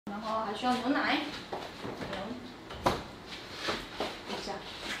后还需要牛奶。等一下。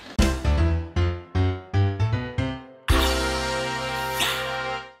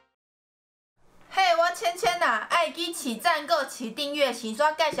嘿，我芊芊呐，爱记起赞、搁起订阅，先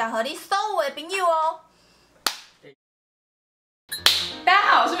刷介绍给你所有的朋友哦。 大家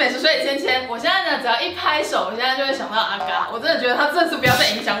好，我是美食水里芊芊。我现在呢，只要一拍手，我现在就会想到阿嘎。我真的觉得他这次不要再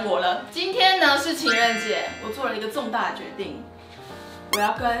影响我了。今天呢是情人节，我做了一个重大的决定，我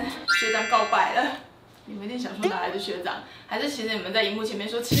要跟学长告白了。你们一定想说哪来的学长？还是其实你们在荧幕前面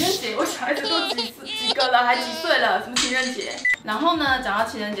说情人节，我小孩子都几个了，还几岁了？什么情人节？然后呢，讲到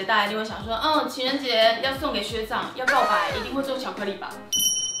情人节，大家一定会想说，情人节要送给学长，要告白，一定会做巧克力吧？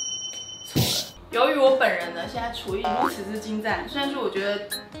错了。 由于我本人呢，现在处于如此之精湛，虽然说我觉得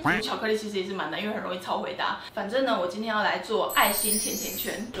煮巧克力其实也是蛮难，因为很容易超回答。反正呢，我今天要来做爱心甜甜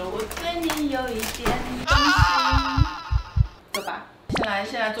圈，说我对你有一点动心，对吧？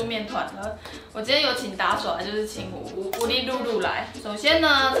先来做面团了。我今天有请打手，就是请吴丽露露来。首先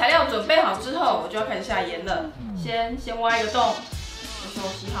呢，材料准备好之后，我就要开始下盐了。先挖一个洞，手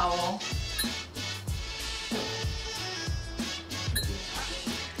洗好哦。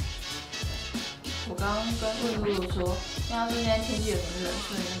 我刚刚跟露露说，因为今天天气有点冷，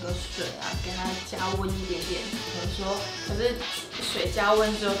所以那个水啊，给它加温一点点。我说，可是水加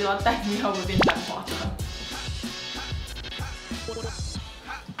温之后就要淡掉，会变蛋花汤。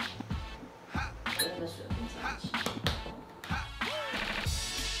跟那个水混在一起。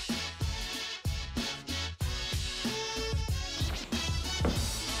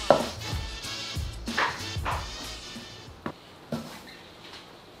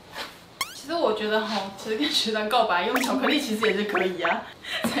其实我觉得其实跟学长告白用巧克力其实也是可以啊。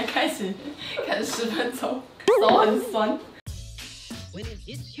才开始10分钟，手很酸。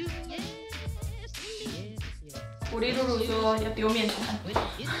鼓励露露说要丢面团。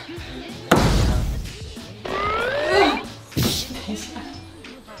等一下，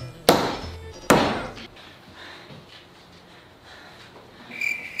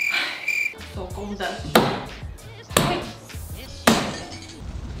手工的。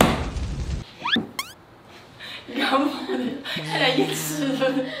 然后太来厌世了。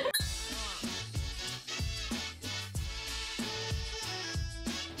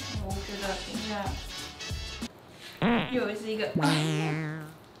我觉得等一下，又是一个。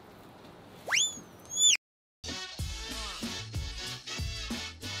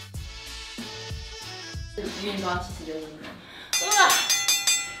面包其实就是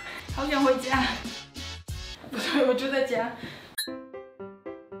好想回家。不对，我就在家。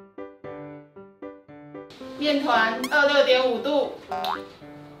 面团26.5度，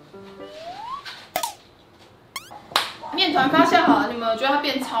面团发酵好了，你们有觉得它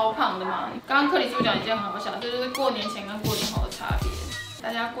变超胖的吗？刚刚克里是不是讲一件很好笑，这就是过年前跟过年后的差别。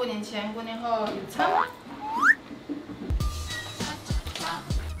大家过年前、过年后有差吗？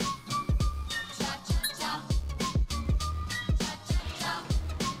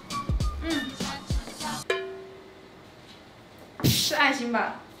是爱心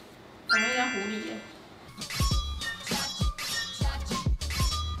吧？长得像狐狸耶。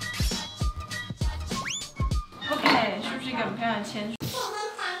 OK， 是不是一个很漂亮的签署？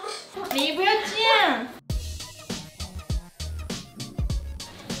你不要这样，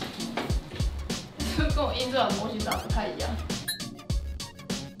这跟我印出来的模型长得不太一样，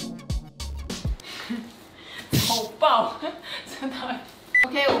丑爆，真的。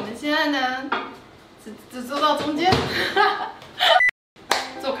OK， 我们现在呢，只做到中间，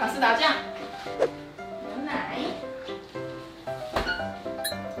做卡士达酱，牛奶。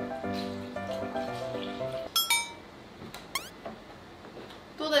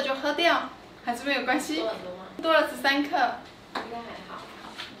 多的就喝掉，还是没有关系。多很多吗？多了13克，应该还好。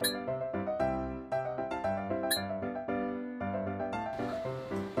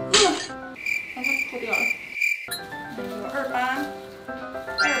它脱掉了。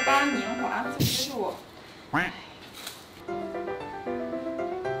有28年华，这就是我。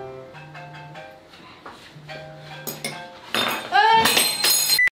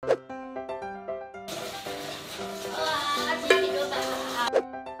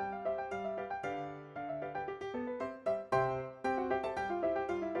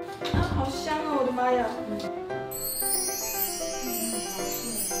好香哦！我的妈呀！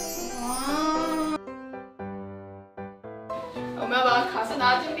哇！我们要把卡士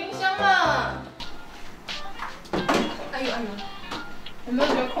达进冰箱了。哎呦！有没有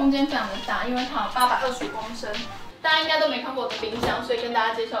觉得空间非常的大？因为它有820公升。大家应该都没看过我的冰箱，所以跟大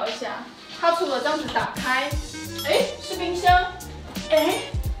家介绍一下。它除了这样子打开，是冰箱，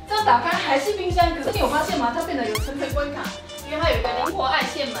这样打开还是冰箱。可是你有发现吗？它变得有层层关卡。因为它有一个灵活爱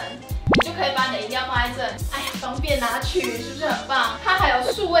线门，你就可以把你的饮料放在这，哎呀，方便拿取，是不是很棒？它还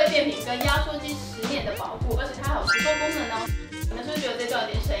有数位变频跟压缩机10年的保护，而且它还有直购功能哦。你们是不是觉得这段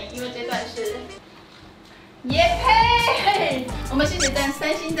有点声音？因为这段是业配。我们谢谢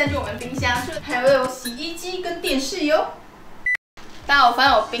3星赞助我们冰箱，还有洗衣机跟电视哟。大家有发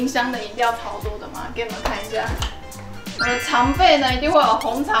现我冰箱的饮料超多的吗？给你们看一下。我的常备呢，一定会有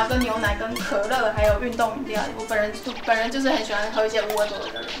红茶、跟牛奶、跟可乐，还有运动饮料。我本人就是很喜欢喝一些无味多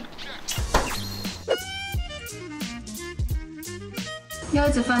的人。要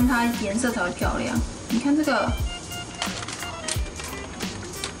一直翻它，颜色才会漂亮。你看这个，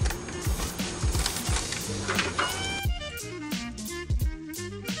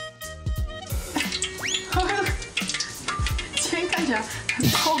今天看起来很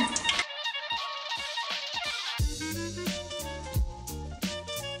痛。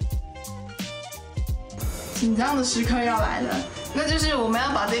紧张的时刻要来了，那就是我们要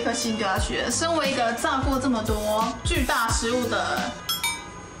把这颗心丢下去了。身为一个炸过这么多巨大食物的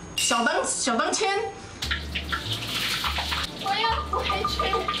小当千，我要回去。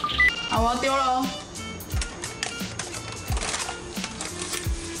好，我要丢了哦。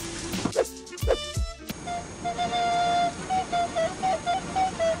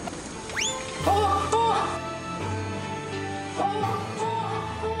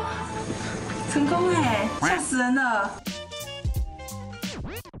成功哎，吓死人了！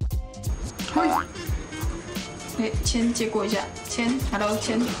嘿，哎，签借过一下，签 ，Hello，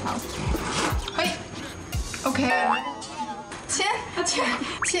 签，好，嘿 ，OK， 签，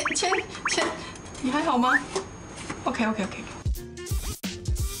你还好吗 ？OK，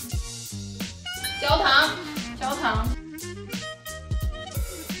 焦糖。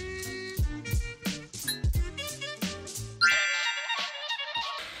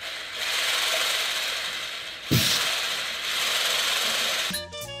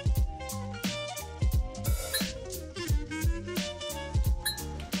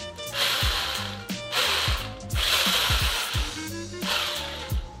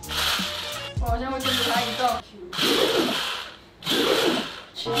我好像会跟着他移动。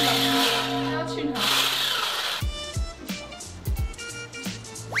去哪？他要去哪？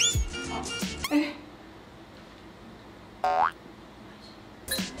好，哎。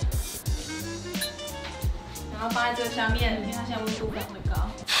然后放在这个下面，因为它现在温度非常的高。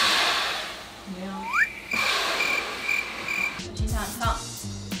没有。小心它很烫。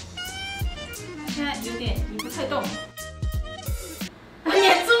它现在有点移不太动。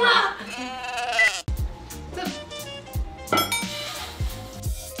粘住了。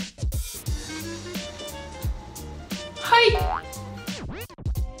嘿，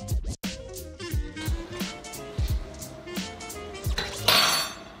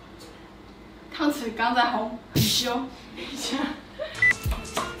汤匙刚在烘，很羞。等一下，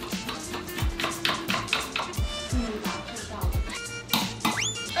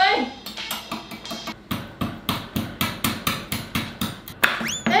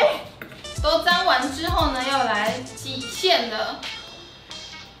都沾完之后呢，要来挤馅了。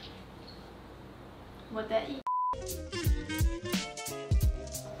我的意。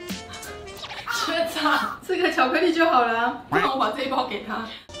学长，吃个巧克力就好了，不然我把这一包给他。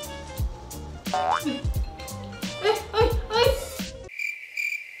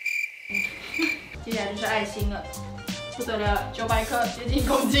接下来就是爱心了，不得了，900克，接近1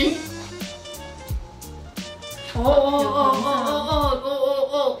公斤。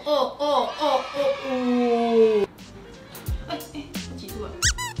挤住了，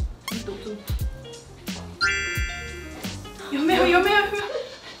你堵住。有没有？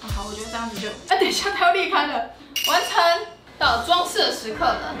好，我觉得这样子就，等一下它要裂开了，完成。到了装饰的时刻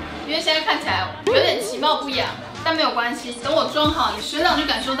了，因为现在看起来有点其貌不扬，但没有关系，等我装好，你学长就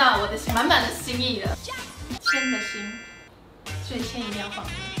感受到我的满满的心意了。签的心，所以签一定要放，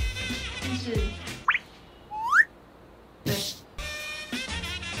但是，对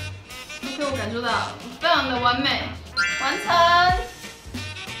 ，OK， 我感受到非常的完美，完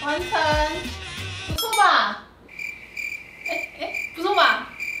成，不错吧？不错吧？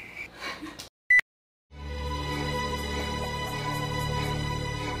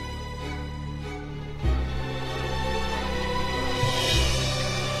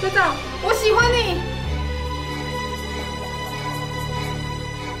学长，我喜欢你。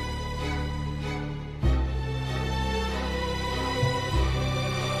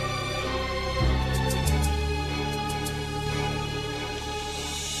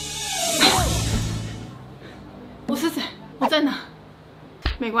我是谁？我在哪？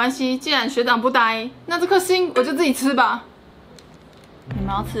没关系，既然学长不答应，那这颗心我就自己吃吧。你们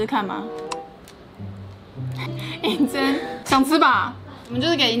要吃吃看吗？认真想吃吧？我们就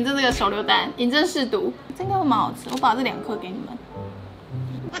是给嬴政这个手榴弹，嬴政试毒，这应该会蛮好吃。我把这2颗给你们，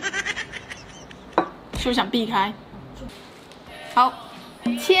是不是想避开？好，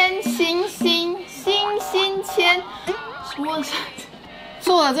千星星星星千，我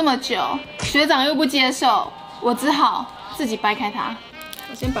做了这么久，学长又不接受，我只好自己掰开它。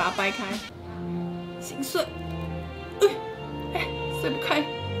我先把它掰开，心碎，碎不开。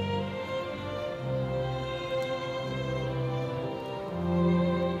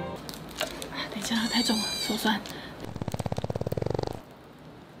等一下，太重了，手酸。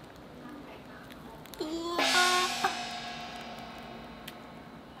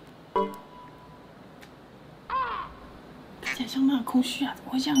看起来像那个空虚啊，怎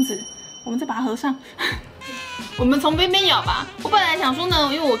么会这样子？我们再把它合上。我们从边边咬吧。我本来想说呢，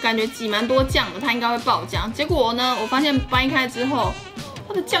因为我感觉挤蛮多酱的，它应该会爆浆。结果呢，我发现掰开之后，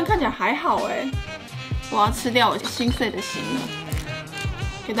它的酱看起来还好哎。我要吃掉我心碎的心了，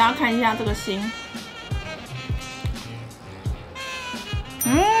给大家看一下这个心。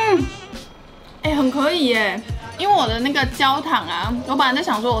很可以耶。因为我的那个焦糖啊，我本来在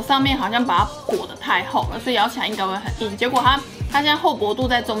想说，我上面好像把它裹得太厚了，所以咬起来应该会很硬。结果它现在厚薄度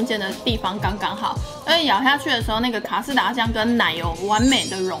在中间的地方刚刚好，而且咬下去的时候，那个卡士达酱跟奶油完美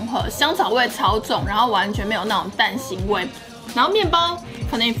的融合，香草味超重，然后完全没有那种蛋腥味。然后面包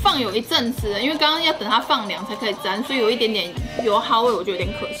可能放有一阵子了，因为刚刚要等它放凉才可以沾，所以有一点点油耗味，我觉得有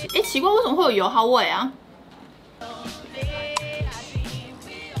点可惜。奇怪，为什么会有油耗味啊？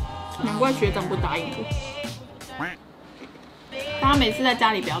难怪学长不答应我。大家每次在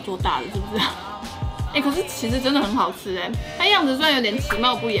家里不要做大的，是不是？可是其实真的很好吃哎，它样子虽然有点其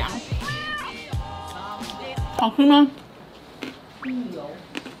貌不扬，好吃吗？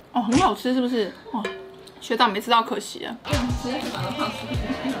哦，很好吃是不是？哦，学长没吃到可惜了。实在是把它胖死。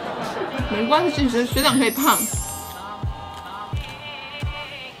没关系，其实学长可以胖。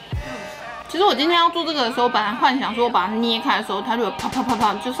其实我今天要做这个的时候，本来幻想说我把它捏开的时候，它就有啪啪啪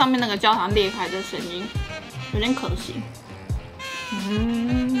啪，就上面那个焦糖裂开的声音，有点可惜。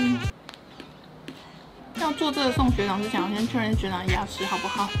要做这个送学长之前，我先确认学长的牙齿好不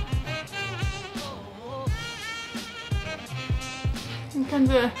好。你看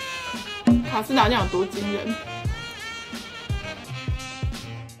这卡士达酱有多惊人！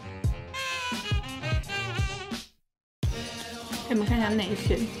给你们看一下内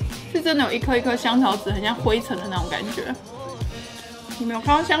馅，是真的有一颗一颗香草籽，很像灰尘的那种感觉。你们有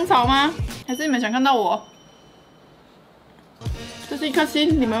看到香草吗？还是你们想看到我？这是一颗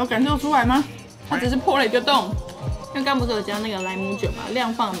心，你们有感受出来吗？它只是破了一个洞，因为刚不是有加那个莱姆酒嘛，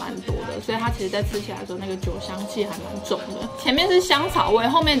量放蛮多的，所以它其实在吃起来的时候，那个酒香气还蛮重的。前面是香草味，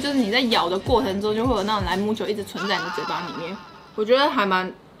后面就是你在咬的过程中就会有那种莱姆酒一直存在你的嘴巴里面，我觉得还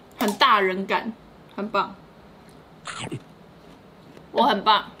很大人感，很棒。我很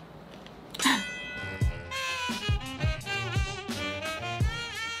棒。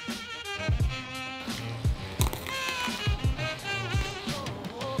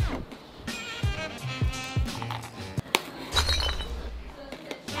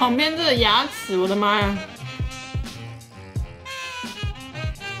旁边这个牙齿，我的妈呀！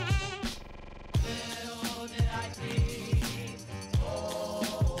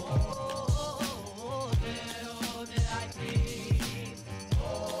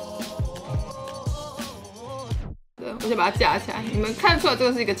我先把它架起来，你们看出来这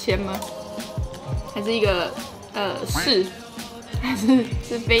个是一个签吗？还是一个是？还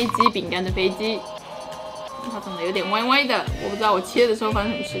是飞机饼干的飞机？它长得有点歪歪的，我不知道我切的时候发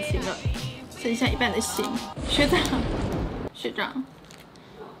生什么事情了。剩下一半的心，学长，学长。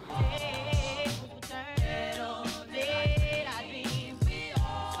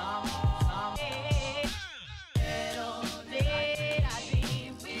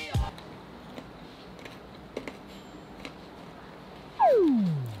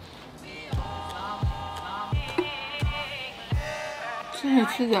吃着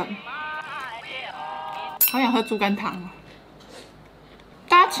吃着。好想喝猪肝汤啊！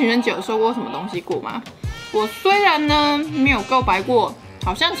大家情人节有收过什么东西过吗？我虽然呢没有告白过，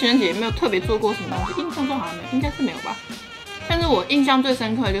好像情人节也没有特别做过什么东西，印象中好像没有，应该是没有吧。但是我印象最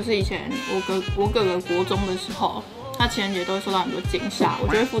深刻的就是以前我哥哥国中的时候，他情人节都会收到很多金沙，我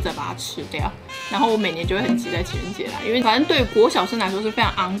就会负责把它吃掉。然后我每年就会很期待情人节来，因为反正对于国小生来说是非常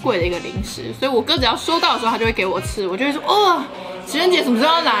昂贵的一个零食，所以我哥只要收到的时候，他就会给我吃，我就会说哦。情人节什么时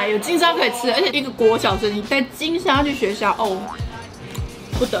候要来？有金沙可以吃，而且一个国小生你带金沙去学校，哦，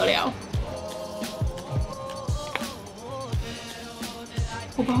不得了！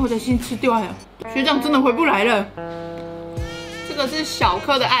我把我的心吃掉了，学长真的回不来了。这个是小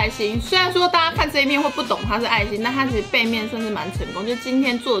颗的爱心，虽然说大家看这一面会不懂它是爱心，但它其实背面算是蛮成功，就是今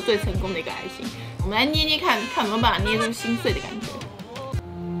天做的最成功的一个爱心。我们来捏捏看，看有没有办法捏出心碎的感觉。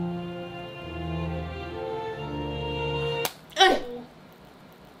哎，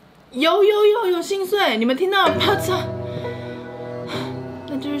有心碎，你们听到了啪嚓？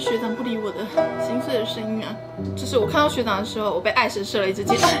那就是学长不理我的心碎的声音啊！就是我看到学长的时候，我被爱神射了一支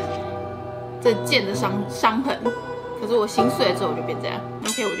箭，这箭的伤痕。可是我心碎了之后我就变这样。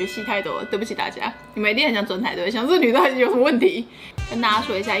OK， 我觉得戏太多了，对不起大家。你们一定很想转台对不对？想这女的有什么问题？跟大家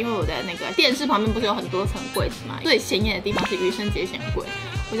说一下，因为我的那个电视旁边不是有很多层柜子嘛，最显眼的地方是羽生结弦柜。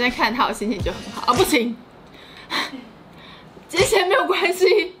我现在看他，我心情就很好啊！不行，结弦没有关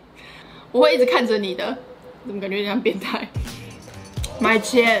系，我会一直看着你的。怎么感觉有点像变态？买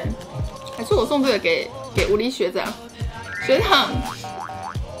钱，还是我送这个给吴力学长？学长。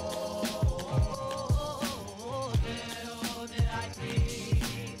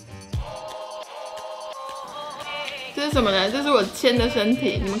这是什么呢？这是我牵的身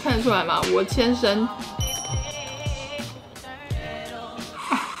体，你们看得出来吗？我牵身，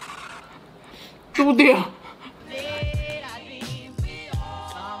丢掉。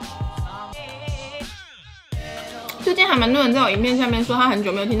最近还蛮多人在我影片下面说他很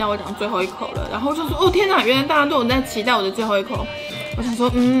久没有听到我讲最后一口了，然后就说哦天哪，原来大家都有在期待我的最后一口。我想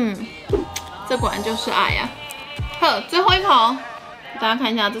说，这果然就是爱呀。呵，最后一口，大家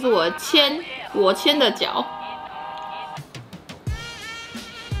看一下，这是我牵的脚。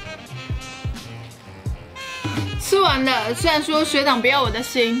吃完了，虽然说学长不要我的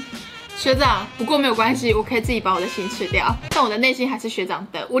心，学长不过没有关系，我可以自己把我的心吃掉，但我的内心还是学长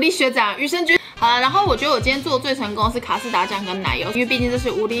的。吴力学长，余生君。好了，然后我觉得我今天做的最成功的是卡士达酱跟奶油，因为毕竟这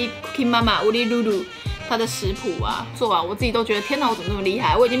是吴力 Cookie 妈妈吴力露露她的食谱啊，做完我自己都觉得天哪，我怎么那么厉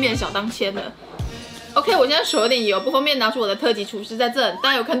害？我已经变成小当千了。OK， 我现在手有点油，不方便拿出我的特级厨师在这，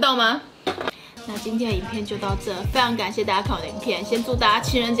大家有看到吗？那今天的影片就到这，非常感谢大家看我的影片。先祝大家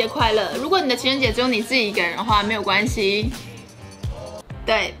情人节快乐！如果你的情人节只有你自己一个人的话，没有关系。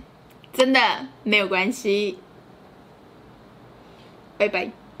对，真的没有关系。拜拜。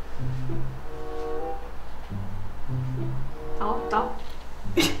倒。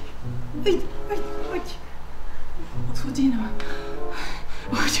我出镜了吗？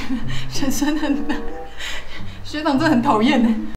我觉得人生很难，学长真的很讨厌呢。